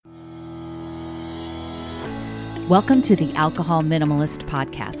Welcome to the Alcohol Minimalist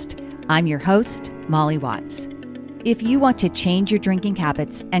Podcast. I'm your host, Molly Watts. If you want to change your drinking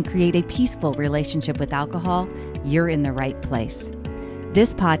habits and create a peaceful relationship with alcohol, you're in the right place.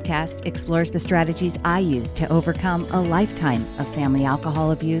 This podcast explores the strategies I use to overcome a lifetime of family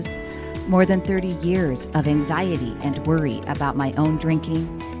alcohol abuse, more than 30 years of anxiety and worry about my own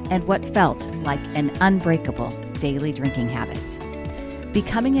drinking, and what felt like an unbreakable daily drinking habit.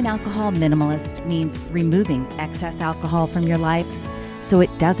 Becoming an alcohol minimalist means removing excess alcohol from your life so it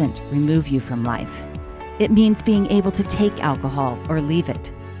doesn't remove you from life. It means being able to take alcohol or leave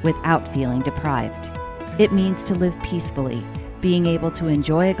it without feeling deprived. It means to live peacefully, being able to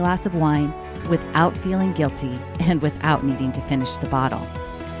enjoy a glass of wine without feeling guilty and without needing to finish the bottle.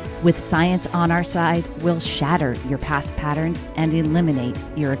 With science on our side, we'll shatter your past patterns and eliminate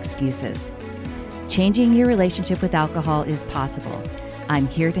your excuses. Changing your relationship with alcohol is possible. I'm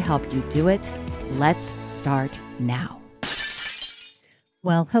here to help you do it. Let's start now.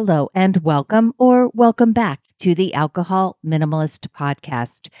 Well, hello and welcome or welcome back to the Alcohol Minimalist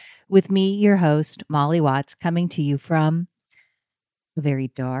Podcast with me, your host, Molly Watts, coming to you from a very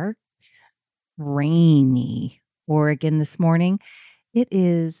dark, rainy Oregon this morning. It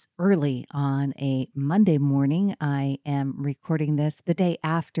is early on a Monday morning. I am recording this the day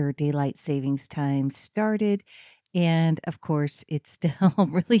after daylight savings time started. And of course, it's still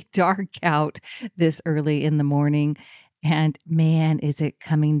really dark out this early in the morning. And man, is it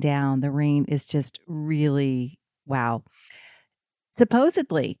coming down. The rain is just really, wow.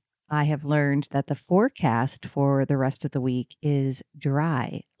 Supposedly, I have learned that the forecast for the rest of the week is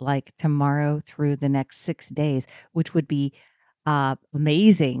dry, like tomorrow through the next 6 days, which would be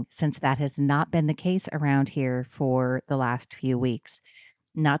amazing since that has not been the case around here for the last few weeks.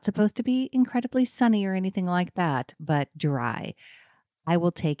 Not supposed to be incredibly sunny or anything like that, but dry. I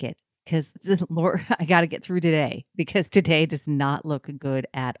will take it because Lord, I got to get through today because today does not look good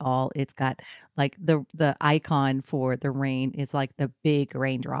at all. It's got like the icon for the rain is like the big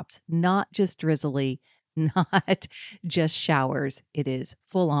raindrops, not just drizzly, not just showers. It is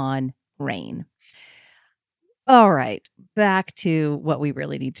full on rain. All right, back to what we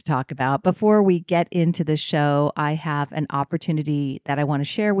really need to talk about. Before we get into the show, I have an opportunity that I want to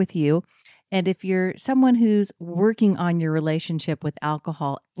share with you. And if you're someone who's working on your relationship with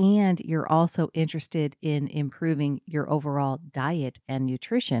alcohol and you're also interested in improving your overall diet and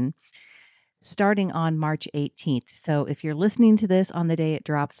nutrition, starting on March 18th. So if you're listening to this on the day it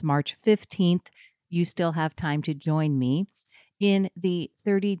drops, March 15th, you still have time to join me in the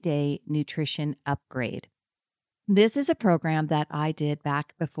 30-day nutrition upgrade. This is a program that I did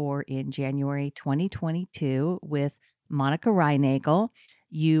back before in January 2022 with Monica Reinagel.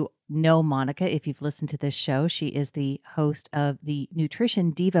 You know Monica if you've listened to this show. She is the host of the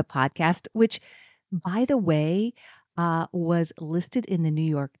Nutrition Diva podcast, which, by the way, was listed in the New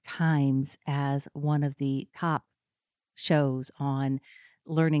York Times as one of the top shows on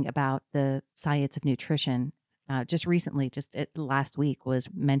learning about the science of nutrition. Just recently, last week, was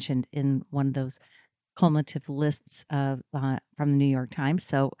mentioned in one of those cumulative lists of from the New York Times.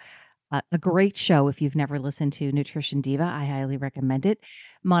 So a great show. If you've never listened to Nutrition Diva, I highly recommend it.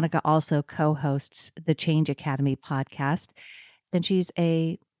 Monica also co-hosts the Change Academy podcast, and she's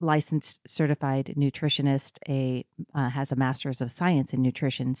a licensed certified nutritionist, has a master's of science in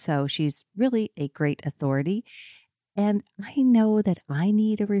nutrition. So she's really a great authority. And I know that I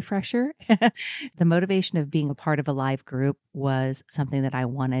need a refresher. The motivation of being a part of a live group was something that I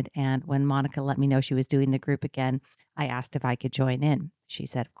wanted. And when Monica let me know she was doing the group again, I asked if I could join in. She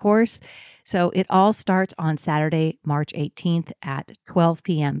said, of course. So it all starts on Saturday, March 18th at 12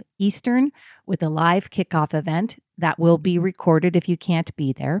 p.m. Eastern with a live kickoff event that will be recorded if you can't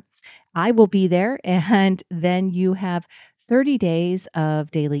be there. I will be there. And then you have 30 days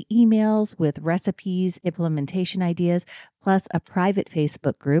of daily emails with recipes, implementation ideas, plus a private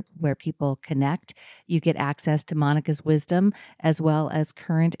Facebook group where people connect. You get access to Monica's wisdom, as well as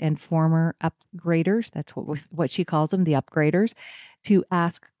current and former upgraders. That's what she calls them, the upgraders, to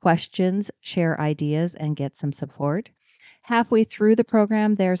ask questions, share ideas, and get some support. Halfway through the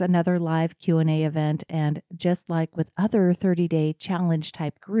program, there's another live Q&A event. And just like with other 30-day challenge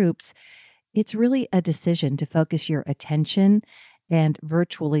type groups, it's really a decision to focus your attention and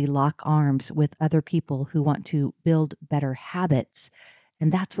virtually lock arms with other people who want to build better habits.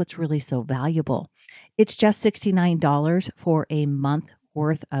 And that's what's really so valuable. It's just $69 for a month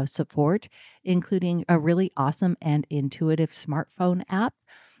worth of support, including a really awesome and intuitive smartphone app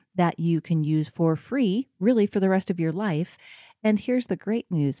that you can use for free, really for the rest of your life. And here's the great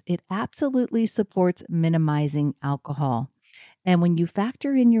news. It absolutely supports minimizing alcohol. And when you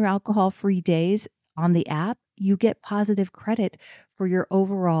factor in your alcohol-free days on the app, you get positive credit for your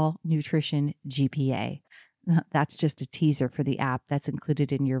overall nutrition GPA. That's just a teaser for the app that's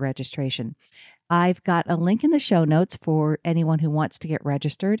included in your registration. I've got a link in the show notes for anyone who wants to get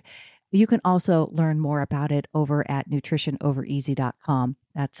registered. You can also learn more about it over at nutritionovereasy.com.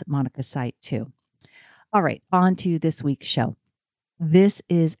 That's Monica's site too. All right, on to this week's show. This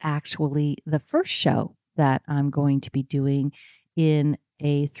is actually the first show that I'm going to be doing in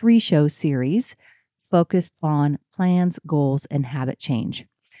a 3-show series focused on plans, goals, and habit change,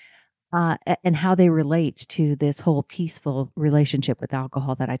 and how they relate to this whole peaceful relationship with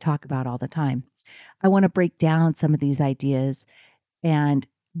alcohol that I talk about all the time. I want to break down some of these ideas and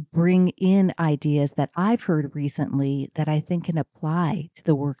bring in ideas that I've heard recently that I think can apply to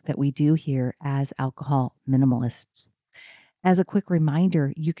the work that we do here as alcohol minimalists. As a quick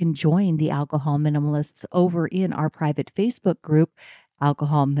reminder, you can join the alcohol minimalists over in our private Facebook group,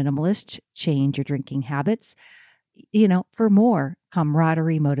 Alcohol Minimalists Change Your Drinking Habits, for more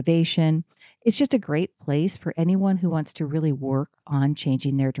camaraderie, motivation. It's just a great place for anyone who wants to really work on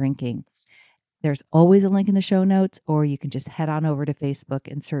changing their drinking. There's always a link in the show notes, or you can just head on over to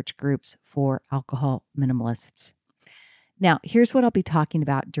Facebook and search groups for alcohol minimalists. Now, here's what I'll be talking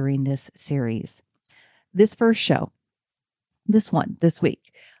about during this series. This first show, this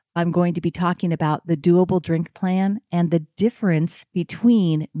week, I'm going to be talking about the doable drink plan and the difference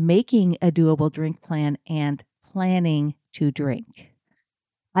between making a doable drink plan and planning to drink.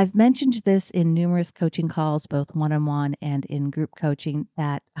 I've mentioned this in numerous coaching calls, both one-on-one and in group coaching,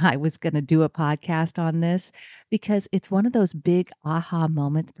 that I was going to do a podcast on this because it's one of those big aha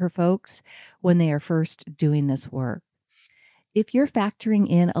moments for folks when they are first doing this work. If you're factoring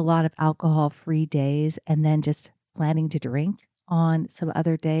in a lot of alcohol-free days and then just planning to drink on some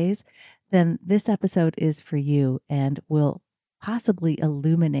other days, then this episode is for you and will possibly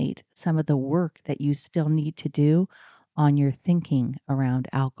illuminate some of the work that you still need to do on your thinking around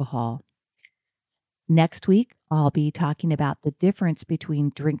alcohol. Next week, I'll be talking about the difference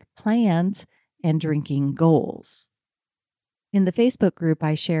between drink plans and drinking goals. In the Facebook group,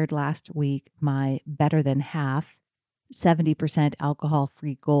 I shared last week my better than half 70%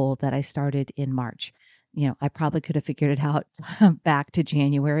 alcohol-free goal that I started in March. I probably could have figured it out back to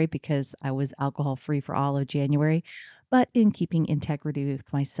January because I was alcohol-free for all of January. But in keeping integrity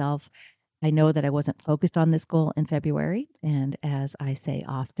with myself, I know that I wasn't focused on this goal in February. And as I say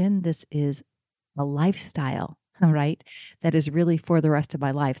often, this is a lifestyle, right? That is really for the rest of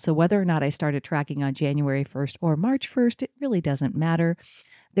my life. So whether or not I started tracking on January 1st or March 1st, it really doesn't matter.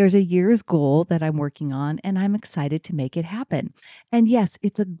 There's a year's goal that I'm working on, and I'm excited to make it happen. And yes,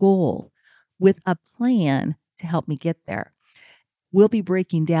 it's a goal with a plan to help me get there. We'll be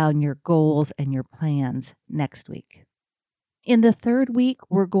breaking down your goals and your plans next week. In the third week,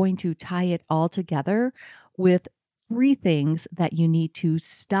 we're going to tie it all together with 3 things that you need to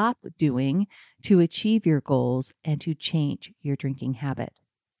stop doing to achieve your goals and to change your drinking habit.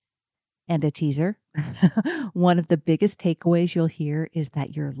 And a teaser, one of the biggest takeaways you'll hear is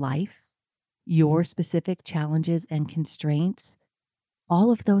that your life, your specific challenges and constraints,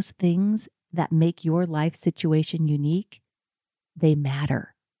 all of those things that make your life situation unique, they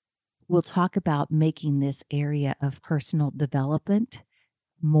matter. We'll talk about making this area of personal development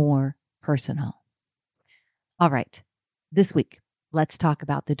more personal. All right, this week, let's talk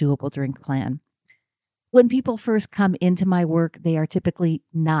about the doable drink plan. When people first come into my work, they are typically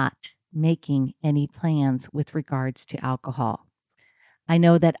not making any plans with regards to alcohol. I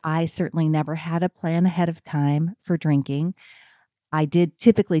know that I certainly never had a plan ahead of time for drinking. I did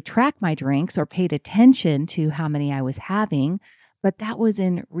typically track my drinks or paid attention to how many I was having, but that was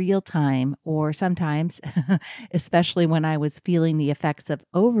in real time, or sometimes, especially when I was feeling the effects of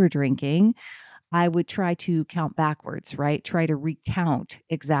over drinking, I would try to count backwards, right? Try to recount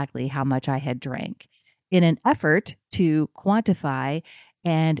exactly how much I had drank in an effort to quantify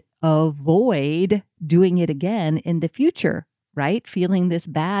and avoid doing it again in the future, right? Feeling this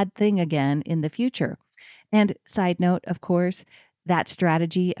bad thing again in the future. And side note, of course, that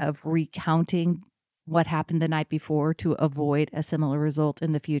strategy of recounting what happened the night before to avoid a similar result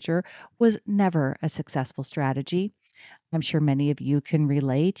in the future was never a successful strategy. I'm sure many of you can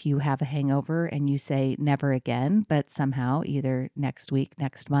relate. You have a hangover and you say never again, but somehow either next week,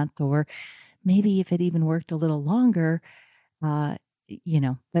 next month, or maybe if it even worked a little longer, uh,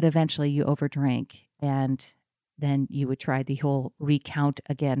 but eventually you overdrank and then you would try the whole recount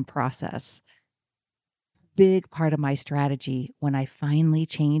again process. Big part of my strategy when I finally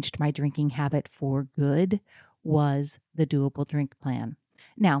changed my drinking habit for good was the doable drink plan.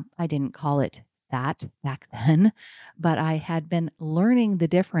 Now, I didn't call it that back then, but I had been learning the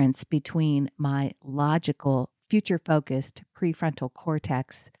difference between my logical, future focused prefrontal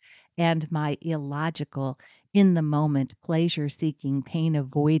cortex and my illogical, in the moment, pleasure seeking, pain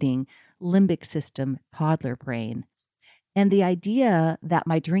avoiding limbic system toddler brain. And the idea that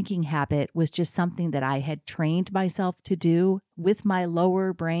my drinking habit was just something that I had trained myself to do with my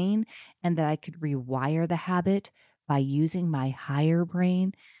lower brain and that I could rewire the habit by using my higher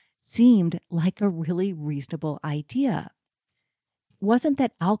brain seemed like a really reasonable idea. Wasn't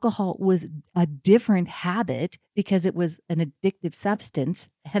that alcohol was a different habit because it was an addictive substance.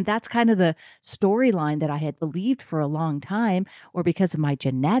 And that's kind of the storyline that I had believed for a long time, or because of my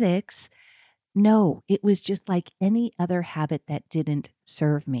genetics. No, it was just like any other habit that didn't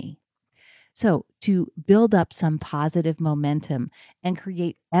serve me. So, to build up some positive momentum and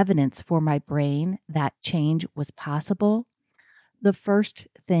create evidence for my brain that change was possible, the first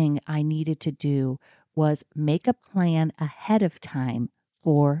thing I needed to do was make a plan ahead of time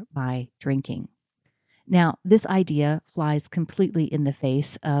for my drinking. Now, this idea flies completely in the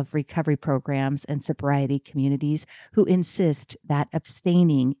face of recovery programs and sobriety communities who insist that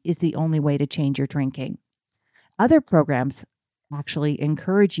abstaining is the only way to change your drinking. Other programs actually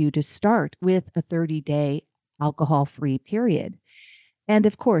encourage you to start with a 30-day alcohol free period. And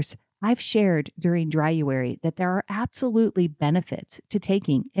of course, I've shared during Dryuary that there are absolutely benefits to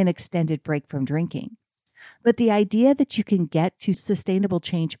taking an extended break from drinking. But the idea that you can get to sustainable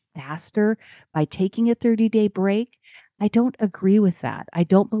change faster by taking a 30-day break, I don't agree with that. I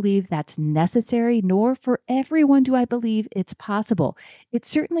don't believe that's necessary, nor for everyone do I believe it's possible. It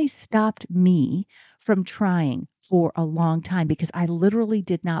certainly stopped me from trying for a long time because I literally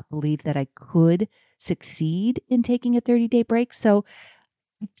did not believe that I could succeed in taking a 30-day break. So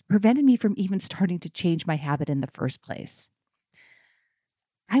it's prevented me from even starting to change my habit in the first place.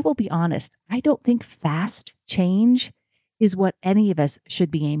 I will be honest, I don't think fast change is what any of us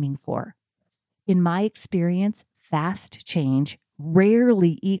should be aiming for. In my experience, fast change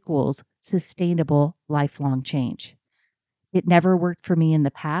rarely equals sustainable lifelong change. It never worked for me in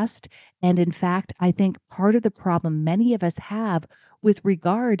the past. And in fact, I think part of the problem many of us have with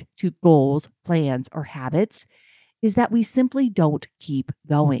regard to goals, plans, or habits is that we simply don't keep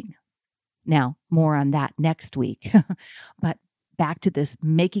going. Now, more on that next week. But back to this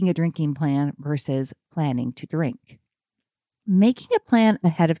making a drinking plan versus planning to drink. Making a plan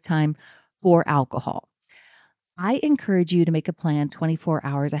ahead of time for alcohol. I encourage you to make a plan 24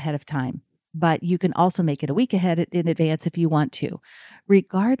 hours ahead of time, but you can also make it a week ahead in advance if you want to.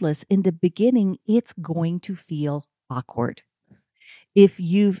 Regardless, in the beginning, it's going to feel awkward. If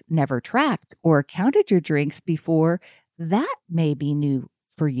you've never tracked or counted your drinks before, that may be new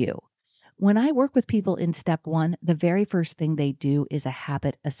for you. When I work with people in step one, the very first thing they do is a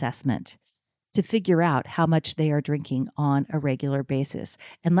habit assessment to figure out how much they are drinking on a regular basis.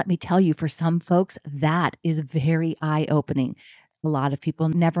 And let me tell you, for some folks, that is very eye-opening. A lot of people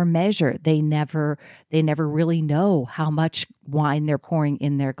never measure. They never really know how much wine they're pouring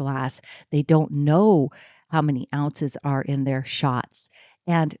in their glass. They don't know how many ounces are in their shots.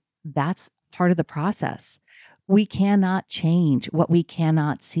 And that's part of the process. We cannot change what we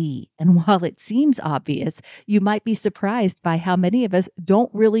cannot see. And while it seems obvious, you might be surprised by how many of us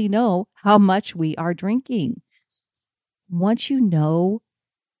don't really know how much we are drinking. Once you know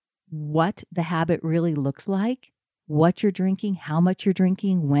what the habit really looks like, what you're drinking, how much you're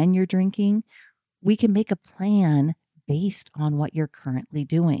drinking, when you're drinking, we can make a plan based on what you're currently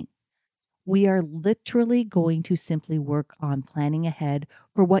doing. We are literally going to simply work on planning ahead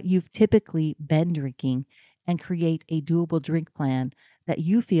for what you've typically been drinking and create a doable drink plan that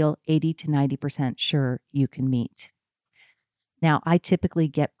you feel 80 to 90% sure you can meet. Now, I typically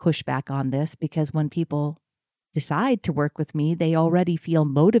get pushback on this because when people decide to work with me, they already feel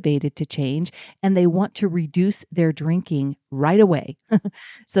motivated to change and they want to reduce their drinking right away.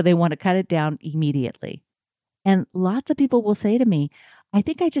 So they want to cut it down immediately. And lots of people will say to me, I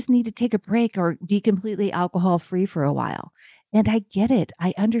think I just need to take a break or be completely alcohol free for a while. And I get it.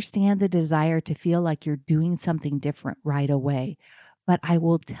 I understand the desire to feel like you're doing something different right away. But I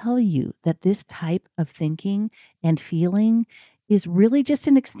will tell you that this type of thinking and feeling is really just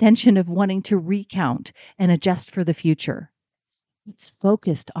an extension of wanting to recount and adjust for the future. It's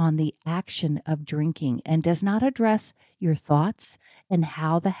focused on the action of drinking and does not address your thoughts and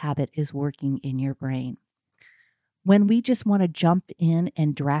how the habit is working in your brain. When we just want to jump in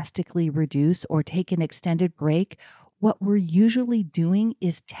and drastically reduce or take an extended break, what we're usually doing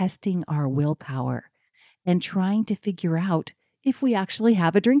is testing our willpower and trying to figure out if we actually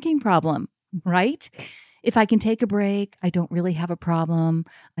have a drinking problem, right? If I can take a break, I don't really have a problem.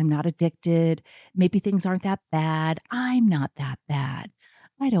 I'm not addicted. Maybe things aren't that bad. I'm not that bad.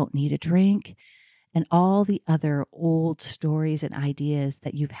 I don't need a drink. And all the other old stories and ideas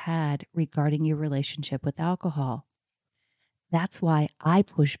that you've had regarding your relationship with alcohol. That's why I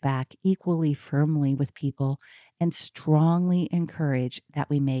push back equally firmly with people and strongly encourage that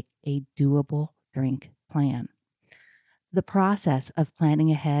we make a doable drink plan. The process of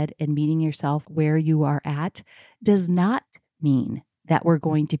planning ahead and meeting yourself where you are at does not mean that we're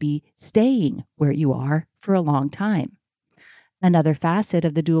going to be staying where you are for a long time. Another facet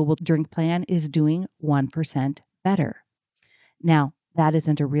of the doable drink plan is doing 1% better. Now, that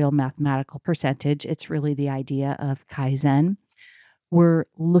isn't a real mathematical percentage. It's really the idea of Kaizen. We're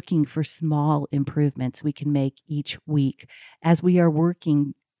looking for small improvements we can make each week as we are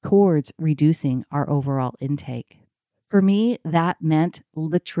working towards reducing our overall intake. For me, that meant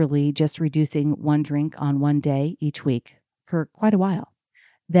literally just reducing one drink on one day each week for quite a while.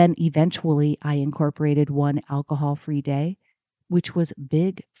 Then eventually I incorporated one alcohol-free day, which was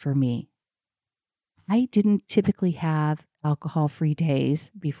big for me. I didn't typically have alcohol-free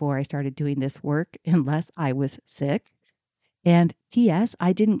days before I started doing this work unless I was sick. And P.S.,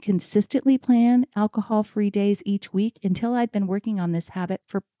 I didn't consistently plan alcohol-free days each week until I'd been working on this habit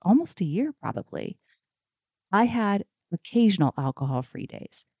for almost a year, probably. I had occasional alcohol-free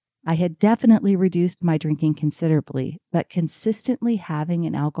days. I had definitely reduced my drinking considerably, but consistently having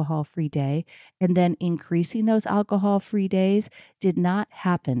an alcohol-free day and then increasing those alcohol-free days did not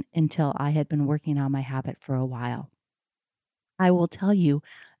happen until I had been working on my habit for a while. I will tell you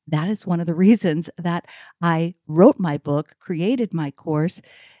that is one of the reasons that I wrote my book, created my course,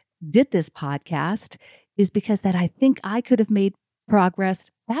 did this podcast, is because that I think I could have made progress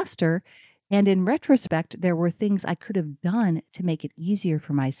faster. And in retrospect, there were things I could have done to make it easier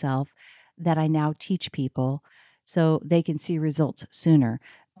for myself that I now teach people so they can see results sooner.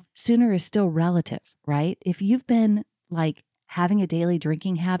 Sooner is still relative, right? If you've been like having a daily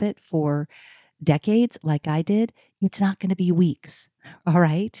drinking habit for decades, like I did, it's not going to be weeks. All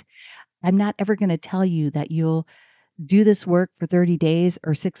right. I'm not ever going to tell you that you'll do this work for 30 days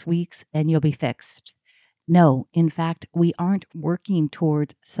or 6 weeks and you'll be fixed. No, in fact, we aren't working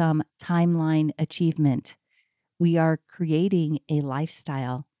towards some timeline achievement. We are creating a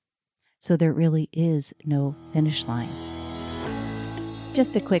lifestyle. So there really is no finish line.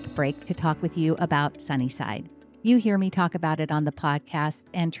 Just a quick break to talk with you about Sunnyside. You hear me talk about it on the podcast,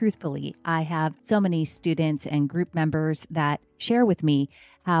 and truthfully, I have so many students and group members that share with me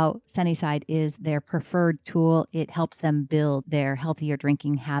how Sunnyside is their preferred tool. It helps them build their healthier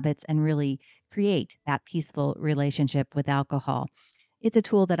drinking habits and really create that peaceful relationship with alcohol. It's a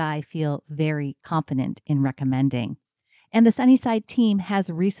tool that I feel very confident in recommending. And the Sunnyside team has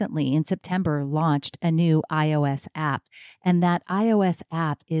recently, in September, launched a new iOS app. And that iOS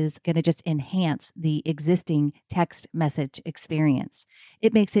app is going to just enhance the existing text message experience.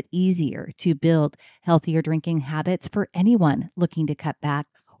 It makes it easier to build healthier drinking habits for anyone looking to cut back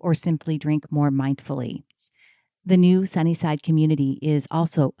or simply drink more mindfully. The new Sunnyside community is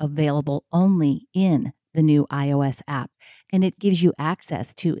also available only in the new iOS app, and it gives you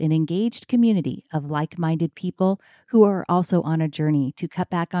access to an engaged community of like minded people who are also on a journey to cut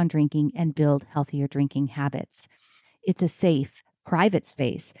back on drinking and build healthier drinking habits. It's a safe, private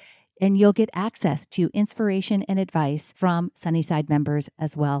space, and you'll get access to inspiration and advice from Sunnyside members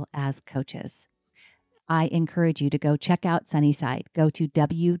as well as coaches. I encourage you to go check out Sunnyside. Go to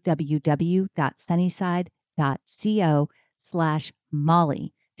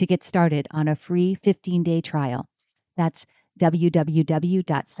www.sunnyside.co/Molly to get started on a free 15-day trial. That's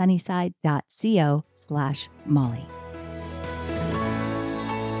www.sunnyside.co/Molly.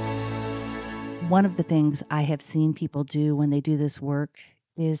 One of the things I have seen people do when they do this work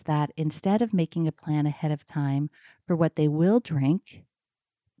is that instead of making a plan ahead of time for what they will drink,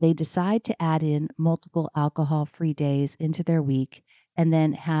 they decide to add in multiple alcohol-free days into their week and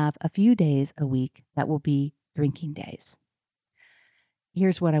then have a few days a week that will be drinking days.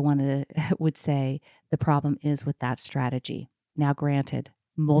 Here's what I would say the problem is with that strategy. Now, granted,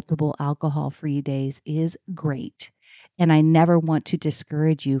 multiple alcohol-free days is great, and I never want to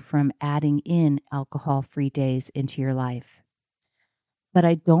discourage you from adding in alcohol-free days into your life. But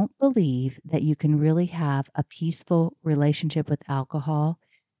I don't believe that you can really have a peaceful relationship with alcohol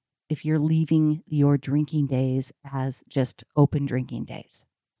if you're leaving your drinking days as just open drinking days.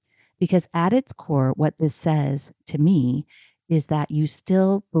 Because at its core, what this says to me is that you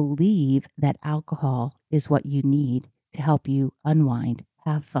still believe that alcohol is what you need to help you unwind,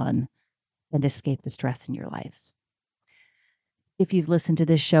 have fun, and escape the stress in your life. If you've listened to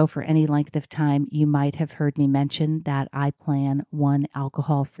this show for any length of time, you might have heard me mention that I plan one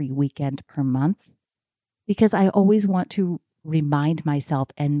alcohol-free weekend per month because I always want to remind myself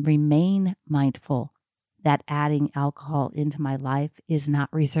and remain mindful that adding alcohol into my life is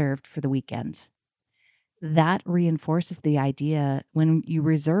not reserved for the weekends. That reinforces the idea when you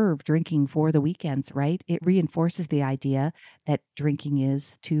reserve drinking for the weekends, right? It reinforces the idea that drinking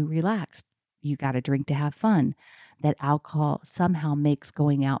is to relax. You got to drink to have fun, that alcohol somehow makes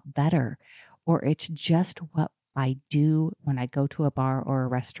going out better, or it's just what I do when I go to a bar or a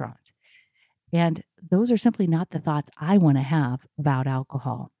restaurant. And those are simply not the thoughts I want to have about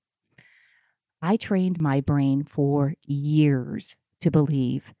alcohol. I trained my brain for years to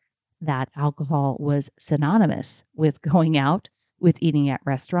believe that alcohol was synonymous with going out, with eating at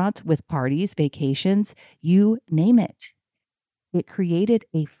restaurants, with parties, vacations, you name it. It created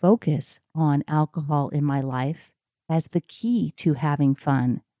a focus on alcohol in my life as the key to having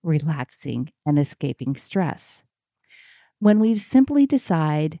fun, relaxing, and escaping stress. When we simply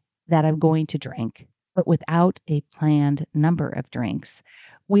decide that I'm going to drink, but without a planned number of drinks,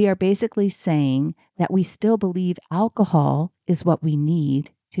 we are basically saying that we still believe alcohol is what we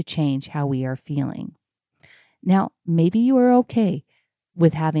need to change how we are feeling. Now, maybe you are okay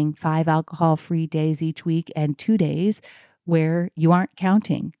with having 5 alcohol-free days each week and 2 days where you aren't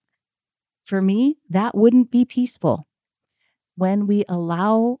counting. For me, that wouldn't be peaceful. When we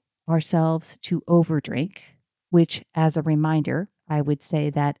allow ourselves to overdrink, which, as a reminder, I would say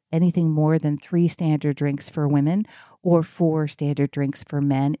that anything more than 3 standard drinks for women or 4 standard drinks for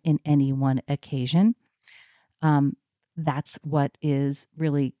men in any one occasion, um, that's what is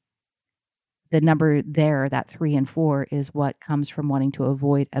really the number there, that 3 and 4 is what comes from wanting to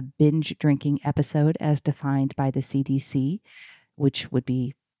avoid a binge drinking episode as defined by the CDC, which would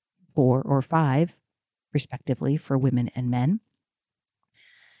be 4 or 5, respectively, for women and men.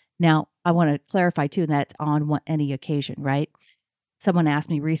 Now, I want to clarify too that on any occasion, right? Someone asked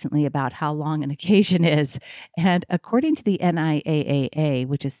me recently about how long an occasion is. And according to the NIAAA,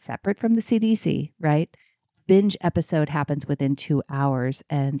 which is separate from the CDC, right? Binge episode happens within 2 hours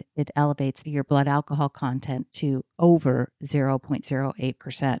and it elevates your blood alcohol content to over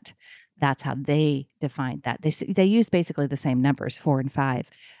 0.08%. That's how they define that. They use basically the same numbers, 4 and 5,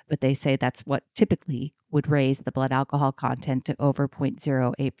 but they say that's what typically would raise the blood alcohol content to over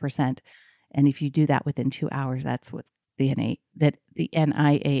 0.08%. And if you do that within 2 hours, that's what the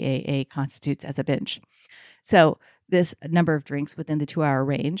NIAAA constitutes as a binge. So this number of drinks within the 2 hour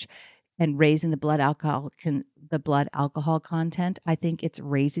range and raising the blood alcohol content, I think it's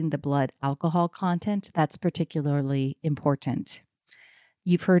raising the blood alcohol content that's particularly important.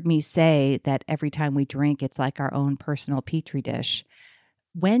 You've heard me say that every time we drink, it's like our own personal petri dish.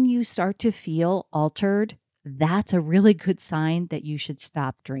 When you start to feel altered, that's a really good sign that you should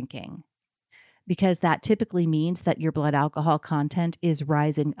stop drinking because that typically means that your blood alcohol content is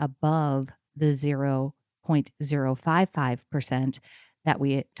rising above the 0.055% that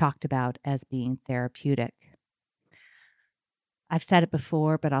we talked about as being therapeutic. I've said it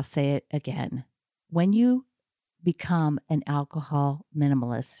before, but I'll say it again. When you become an alcohol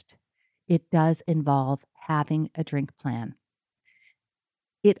minimalist, it does involve having a drink plan.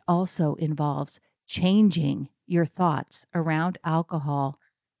 It also involves changing your thoughts around alcohol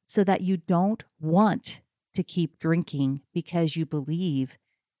so that you don't want to keep drinking because you believe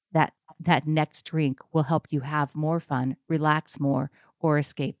that that next drink will help you have more fun, relax more, or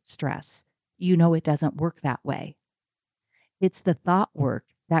escape stress. You know it doesn't work that way. It's the thought work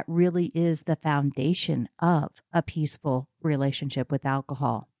that really is the foundation of a peaceful relationship with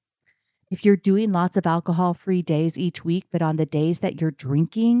alcohol. If you're doing lots of alcohol-free days each week, but on the days that you're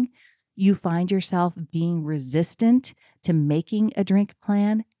drinking, you find yourself being resistant to making a drink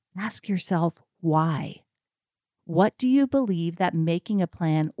plan, ask yourself why. What do you believe that making a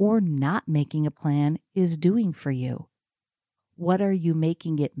plan or not making a plan is doing for you? What are you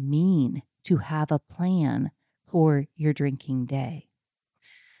making it mean to have a plan for your drinking day?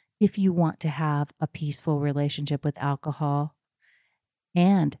 If you want to have a peaceful relationship with alcohol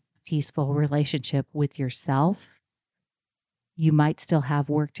and peaceful relationship with yourself, you might still have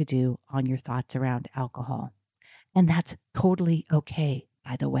work to do on your thoughts around alcohol. And that's totally okay,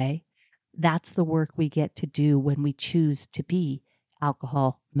 by the way. That's the work we get to do when we choose to be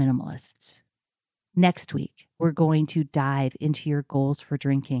alcohol minimalists. Next week, we're going to dive into your goals for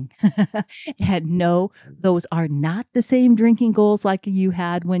drinking. And no, those are not the same drinking goals like you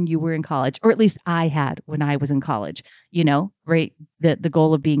had when you were in college, or at least I had when I was in college. Great. The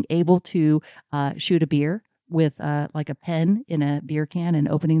goal of being able to shoot a beer with like a pen in a beer can and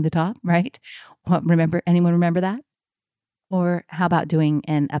opening the top, right? Anyone remember that? Or how about doing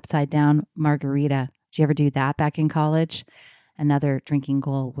an upside down margarita? Did you ever do that back in college? Another drinking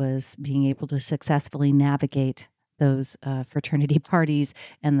goal was being able to successfully navigate those fraternity parties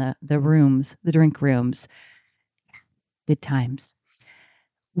and the rooms, the drink rooms. Good times.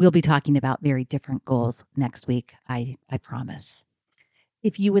 We'll be talking about very different goals next week, I promise.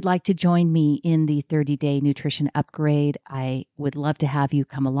 If you would like to join me in the 30-day nutrition upgrade, I would love to have you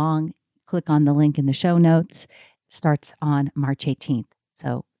come along. Click on the link in the show notes. Starts on March 18th.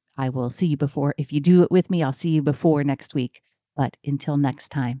 So I will see you before. If you do it with me, I'll see you before next week. But until next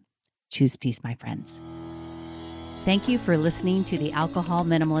time, choose peace, my friends. Thank you for listening to the Alcohol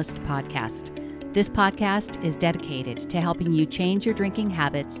Minimalist Podcast. This podcast is dedicated to helping you change your drinking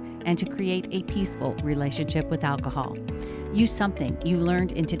habits and to create a peaceful relationship with alcohol. Use something you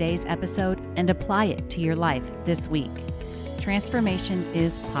learned in today's episode and apply it to your life this week. Transformation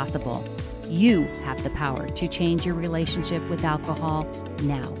is possible. You have the power to change your relationship with alcohol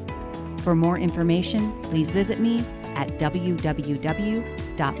now. For more information, please visit me at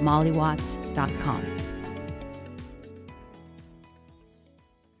www.mollywatts.com.